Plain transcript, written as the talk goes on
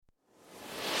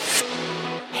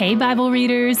Hey, Bible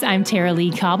readers, I'm Tara Lee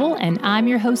Cobble, and I'm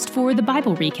your host for the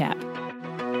Bible Recap.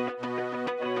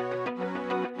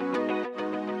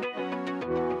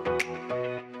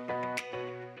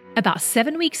 About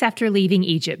 7 weeks after leaving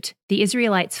Egypt, the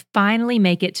Israelites finally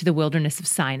make it to the wilderness of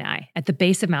Sinai, at the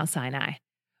base of Mount Sinai.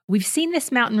 We've seen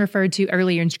this mountain referred to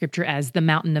earlier in Scripture as the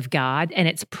Mountain of God, and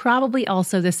it's probably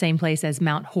also the same place as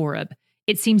Mount Horeb.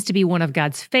 It seems to be one of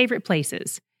God's favorite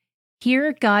places.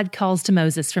 Here, God calls to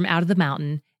Moses from out of the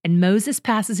mountain, and Moses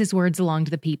passes his words along to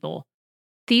the people.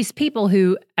 These people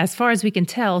who, as far as we can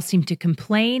tell, seem to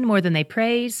complain more than they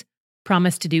praise,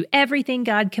 promise to do everything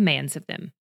God commands of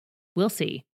them. We'll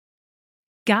see.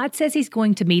 God says he's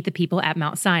going to meet the people at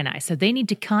Mount Sinai, so they need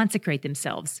to consecrate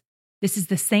themselves. This is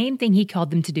the same thing he called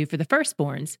them to do for the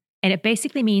firstborns, and it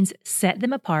basically means set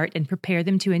them apart and prepare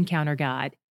them to encounter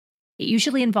God. It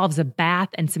usually involves a bath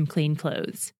and some clean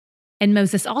clothes. And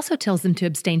Moses also tells them to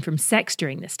abstain from sex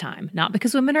during this time, not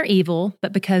because women are evil,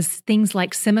 but because things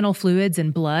like seminal fluids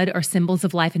and blood are symbols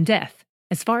of life and death.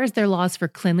 As far as their laws for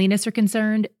cleanliness are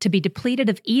concerned, to be depleted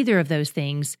of either of those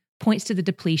things points to the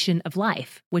depletion of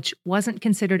life, which wasn't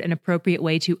considered an appropriate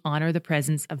way to honor the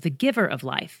presence of the giver of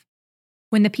life.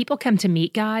 When the people come to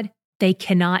meet God, they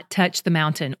cannot touch the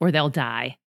mountain or they'll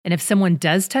die. And if someone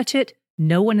does touch it,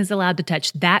 no one is allowed to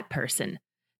touch that person.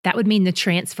 That would mean the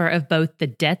transfer of both the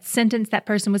death sentence that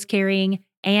person was carrying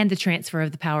and the transfer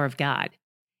of the power of God.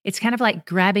 It's kind of like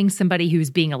grabbing somebody who's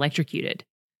being electrocuted.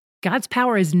 God's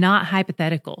power is not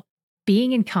hypothetical.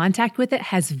 Being in contact with it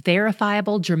has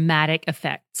verifiable, dramatic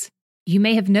effects. You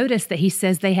may have noticed that he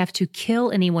says they have to kill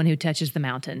anyone who touches the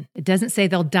mountain. It doesn't say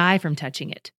they'll die from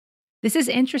touching it. This is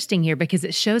interesting here because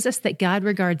it shows us that God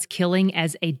regards killing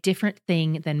as a different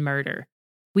thing than murder.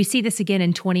 We see this again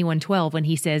in 21:12 when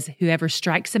he says, "Whoever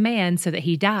strikes a man so that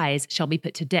he dies shall be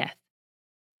put to death."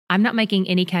 I'm not making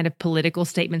any kind of political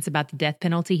statements about the death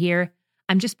penalty here.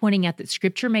 I'm just pointing out that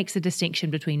Scripture makes a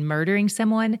distinction between murdering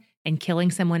someone and killing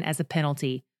someone as a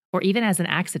penalty, or even as an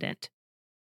accident.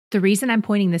 The reason I'm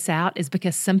pointing this out is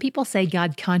because some people say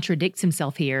God contradicts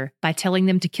himself here by telling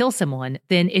them to kill someone,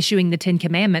 then issuing the 10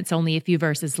 Commandments only a few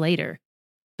verses later.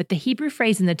 But the Hebrew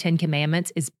phrase in the 10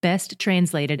 Commandments is best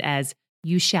translated as,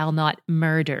 "You shall not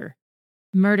murder."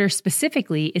 Murder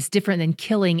specifically is different than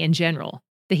killing in general.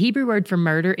 The Hebrew word for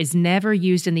murder is never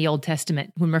used in the Old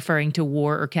Testament when referring to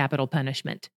war or capital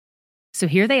punishment. So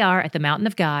here they are at the mountain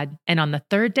of God, and on the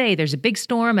third day there's a big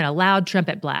storm and a loud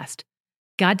trumpet blast.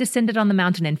 God descended on the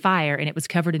mountain in fire, and it was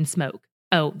covered in smoke.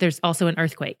 Oh, there's also an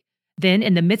earthquake. Then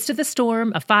in the midst of the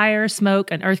storm, a fire,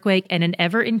 smoke, an earthquake, and an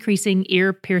ever-increasing,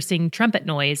 ear-piercing trumpet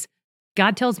noise,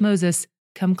 God tells Moses,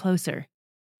 "Come closer.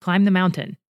 Climb the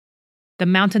mountain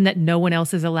that no one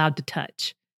else is allowed to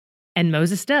touch." And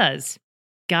Moses does.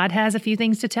 God has a few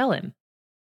things to tell him.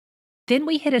 Then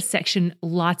we hit a section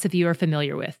lots of you are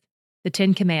familiar with, the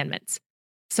 10 Commandments.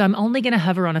 So I'm only going to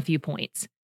hover on a few points.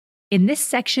 In this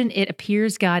section, it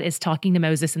appears God is talking to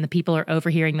Moses and the people are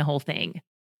overhearing the whole thing.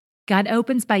 God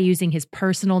opens by using his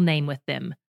personal name with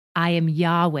them. "I am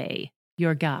Yahweh,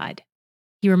 your God."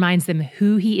 He reminds them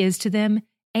who he is to them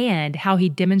and how he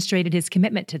demonstrated his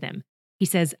commitment to them. He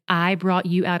says, "I brought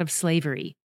you out of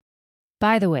slavery."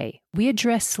 By the way, we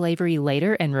address slavery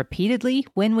later and repeatedly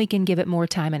when we can give it more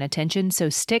time and attention, so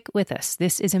stick with us.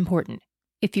 This is important.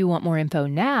 If you want more info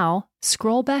now,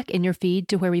 scroll back in your feed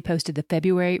to where we posted the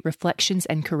February Reflections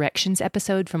and Corrections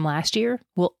episode from last year.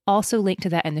 We'll also link to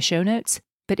that in the show notes.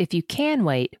 But if you can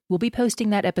wait, we'll be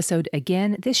posting that episode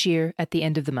again this year at the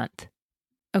end of the month.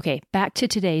 Okay, back to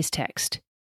today's text.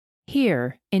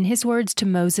 Here, in his words to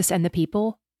Moses and the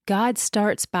people, God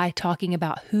starts by talking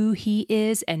about who he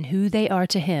is and who they are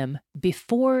to him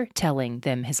before telling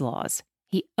them his laws.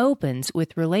 He opens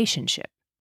with relationship.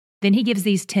 Then he gives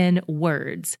these 10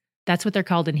 words. That's what they're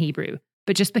called in Hebrew.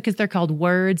 But just because they're called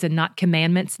words and not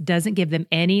commandments doesn't give them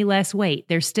any less weight.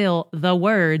 They're still the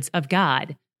words of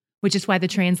God, which is why the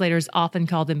translators often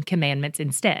call them commandments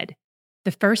instead.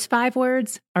 The first 5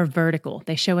 words are vertical.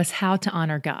 They show us how to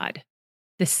honor God.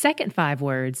 The second 5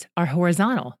 words are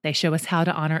horizontal. They show us how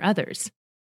to honor others.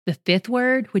 The 5th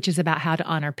word, which is about how to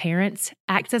honor parents,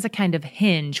 acts as a kind of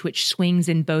hinge which swings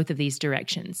in both of these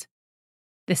directions.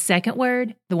 The second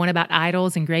word, the one about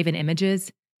idols and graven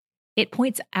images, it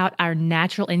points out our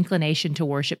natural inclination to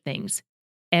worship things.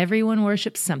 Everyone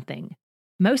worships something.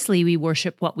 Mostly we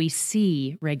worship what we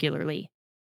see regularly.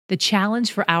 The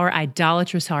challenge for our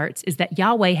idolatrous hearts is that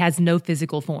Yahweh has no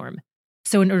physical form.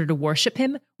 So in order to worship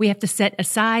him, we have to set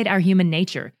aside our human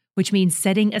nature, which means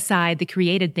setting aside the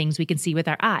created things we can see with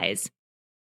our eyes.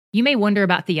 You may wonder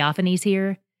about theophanies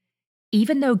here.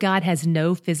 Even though God has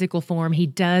no physical form, he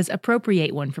does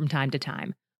appropriate one from time to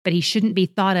time. but he shouldn't be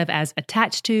thought of as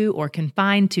attached to or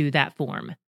confined to that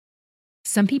form.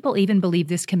 Some people even believe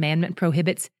this commandment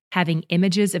prohibits having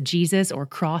images of Jesus or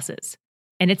crosses.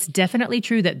 And it's definitely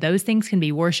true that those things can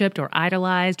be worshipped or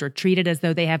idolized or treated as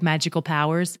though they have magical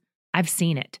powers. I've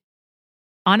seen it.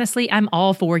 Honestly, I'm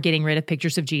all for getting rid of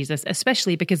pictures of Jesus,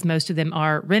 especially because most of them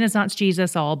are Renaissance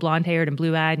Jesus, all blonde-haired and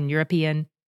blue-eyed and European.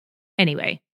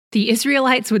 Anyway, the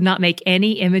Israelites would not make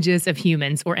any images of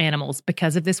humans or animals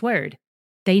because of this word.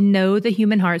 They know the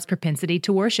human heart's propensity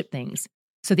to worship things.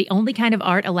 So the only kind of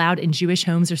art allowed in Jewish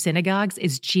homes or synagogues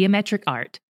is geometric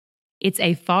art. It's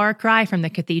a far cry from the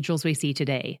cathedrals we see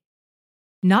today.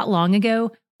 Not long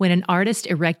ago, when an artist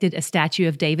erected a statue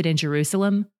of David in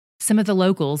Jerusalem, some of the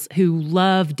locals who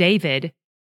love David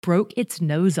broke its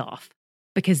nose off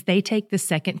because they take the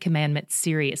second commandment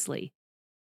seriously.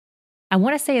 I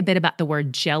want to say a bit about the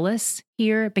word jealous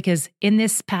here because in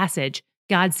this passage,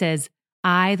 God says,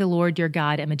 I, the Lord your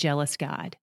God, am a jealous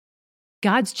God.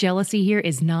 God's jealousy here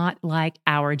is not like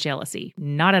our jealousy,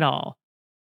 not at all.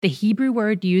 The Hebrew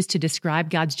word used to describe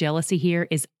God's jealousy here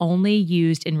is only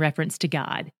used in reference to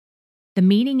God. The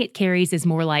meaning it carries is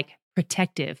more like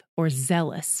protective or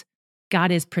zealous. God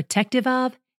is protective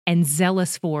of and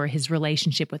zealous for his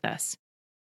relationship with us.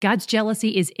 God's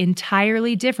jealousy is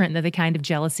entirely different than the kind of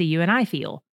jealousy you and I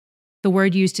feel. The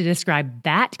word used to describe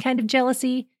that kind of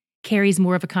jealousy carries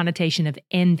more of a connotation of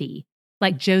envy,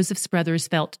 like Joseph's brothers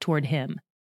felt toward him.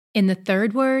 In the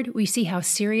third word, we see how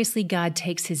seriously God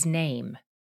takes his name.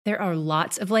 There are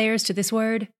lots of layers to this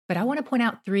word, but I want to point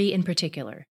out 3 in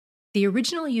particular. The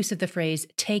original use of the phrase,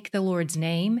 take the Lord's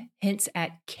name, hints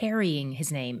at carrying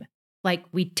his name. Like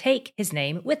we take his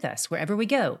name with us wherever we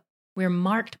go. We're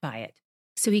marked by it.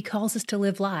 So he calls us to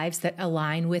live lives that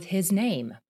align with his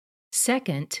name.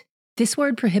 Second, this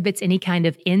word prohibits any kind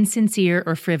of insincere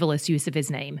or frivolous use of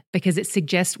his name because it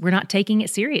suggests we're not taking it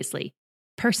seriously.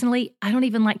 Personally, I don't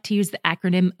even like to use the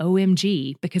acronym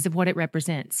OMG because of what it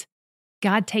represents.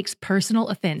 God takes personal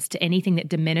offense to anything that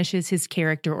diminishes his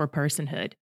character or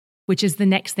personhood, which is the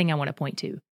next thing I want to point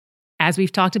to. As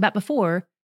we've talked about before,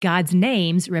 God's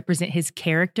names represent his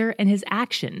character and his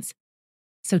actions.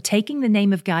 So taking the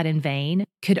name of God in vain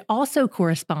could also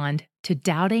correspond to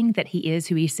doubting that he is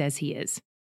who he says he is,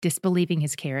 disbelieving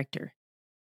his character.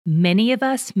 Many of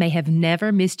us may have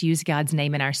never misused God's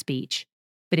name in our speech,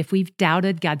 but if we've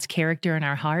doubted God's character in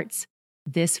our hearts,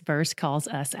 this verse calls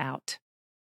us out.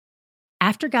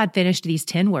 After God finished these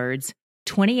 10 words,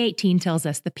 20:18 tells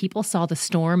us the people saw the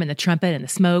storm and the trumpet and the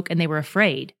smoke, and they were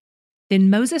afraid. Then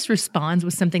Moses responds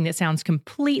with something that sounds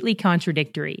completely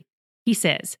contradictory. He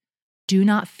says, do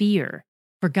not fear,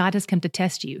 for God has come to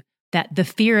test you, that the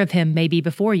fear of him may be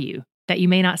before you, that you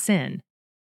may not sin.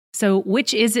 So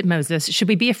which is it, Moses? Should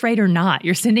we be afraid or not?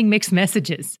 You're sending mixed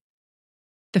messages.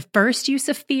 The first use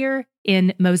of fear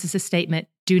in Moses' statement,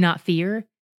 do not fear,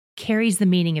 carries the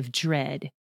meaning of dread.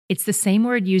 It's the same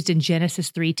word used in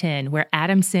Genesis 3:10, where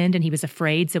Adam sinned and he was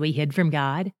afraid, so he hid from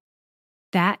God.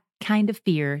 That kind of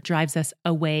fear drives us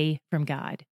away from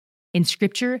God. In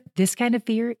Scripture, this kind of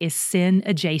fear is sin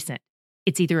adjacent.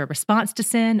 It's either a response to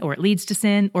sin, or it leads to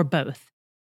sin, or both.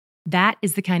 That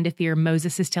is the kind of fear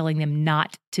Moses is telling them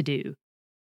not to do.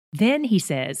 Then he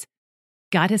says,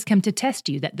 God has come to test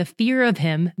you, that the fear of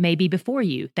him may be before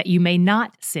you, that you may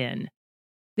not sin.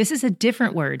 This is a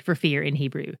different word for fear in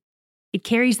Hebrew. It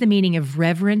carries the meaning of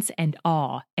reverence and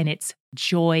awe, and it's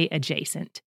joy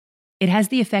adjacent. It has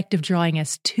the effect of drawing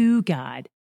us to God.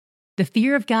 The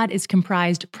fear of God is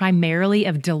comprised primarily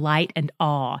of delight and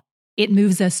awe. It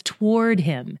moves us toward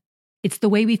him. It's the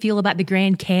way we feel about the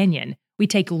Grand Canyon. We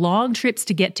take long trips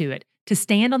to get to it, to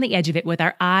stand on the edge of it with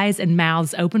our eyes and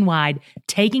mouths open wide,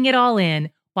 taking it all in,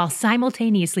 while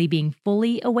simultaneously being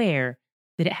fully aware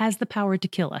that it has the power to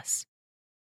kill us.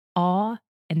 Awe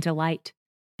and delight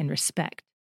and respect.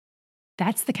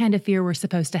 That's the kind of fear we're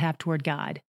supposed to have toward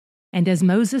God. And as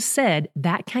Moses said,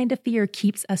 that kind of fear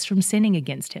keeps us from sinning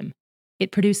against him.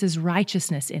 It produces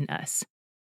righteousness in us.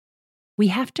 We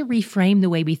have to reframe the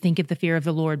way we think of the fear of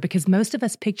the Lord because most of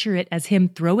us picture it as him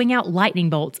throwing out lightning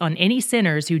bolts on any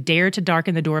sinners who dare to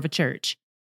darken the door of a church.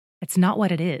 It's not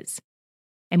what it is.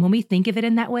 And when we think of it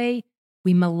in that way,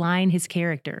 we malign his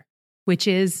character, which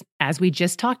is, as we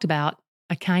just talked about,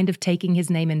 a kind of taking his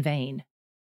name in vain.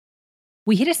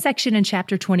 We hit a section in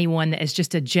chapter 21 that is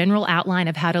just a general outline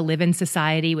of how to live in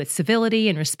society with civility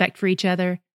and respect for each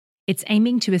other. It's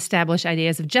aiming to establish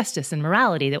ideas of justice and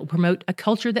morality that will promote a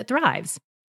culture that thrives.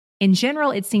 In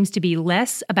general, it seems to be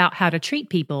less about how to treat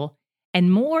people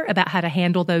and more about how to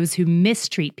handle those who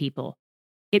mistreat people.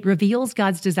 It reveals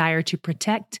God's desire to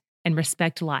protect and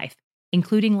respect life,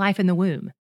 including life in the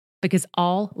womb. because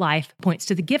all life points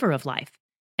to the giver of life,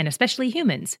 and especially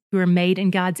humans who are made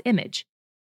in God's image.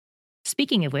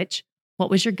 Speaking of which, what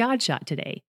was your God shot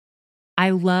today?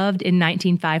 I loved in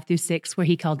 19:5-6 where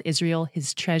he called Israel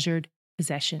his treasured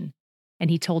possession, and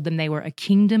he told them they were a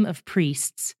kingdom of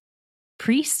priests.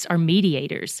 Priests are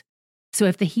mediators. So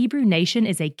if the Hebrew nation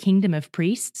is a kingdom of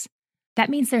priests, that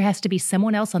means there has to be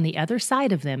someone else on the other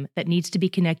side of them that needs to be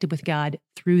connected with God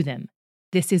through them.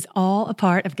 This is all a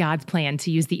part of God's plan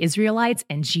to use the Israelites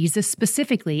and Jesus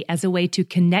specifically as a way to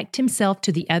connect himself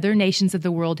to the other nations of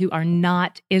the world who are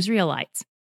not Israelites.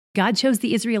 God chose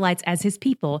the Israelites as his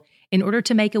people in order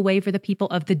to make a way for the people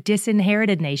of the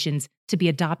disinherited nations to be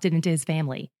adopted into his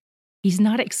family. He's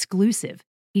not exclusive.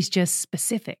 He's just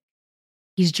specific.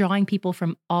 He's drawing people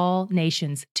from all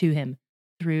nations to him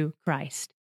through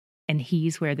Christ. And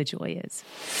he's where the joy is.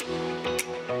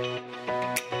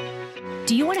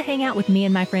 Do you want to hang out with me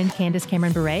and my friend Candace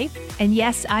Cameron Bure? And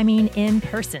yes, I mean in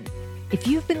person. If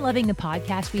you've been loving the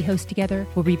podcast we host together,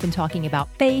 where we've been talking about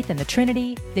faith and the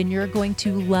Trinity, then you're going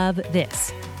to love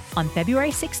this. On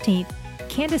February 16th,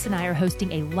 Candace and I are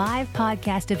hosting a live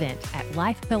podcast event at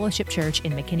Life Fellowship Church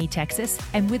in McKinney, Texas,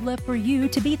 and we'd love for you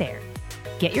to be there.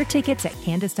 Get your tickets at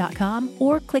Candace.com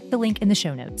or click the link in the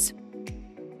show notes.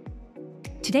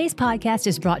 Today's podcast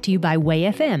is brought to you by Way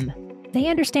FM. They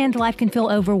understand life can feel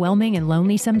overwhelming and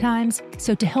lonely sometimes,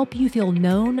 so to help you feel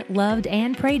known, loved,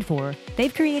 and prayed for,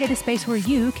 they've created a space where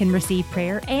you can receive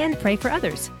prayer and pray for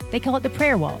others. They call it the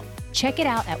Prayer Wall. Check it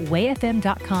out at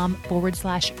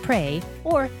wayfm.com/pray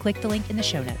or click the link in the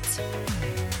show notes.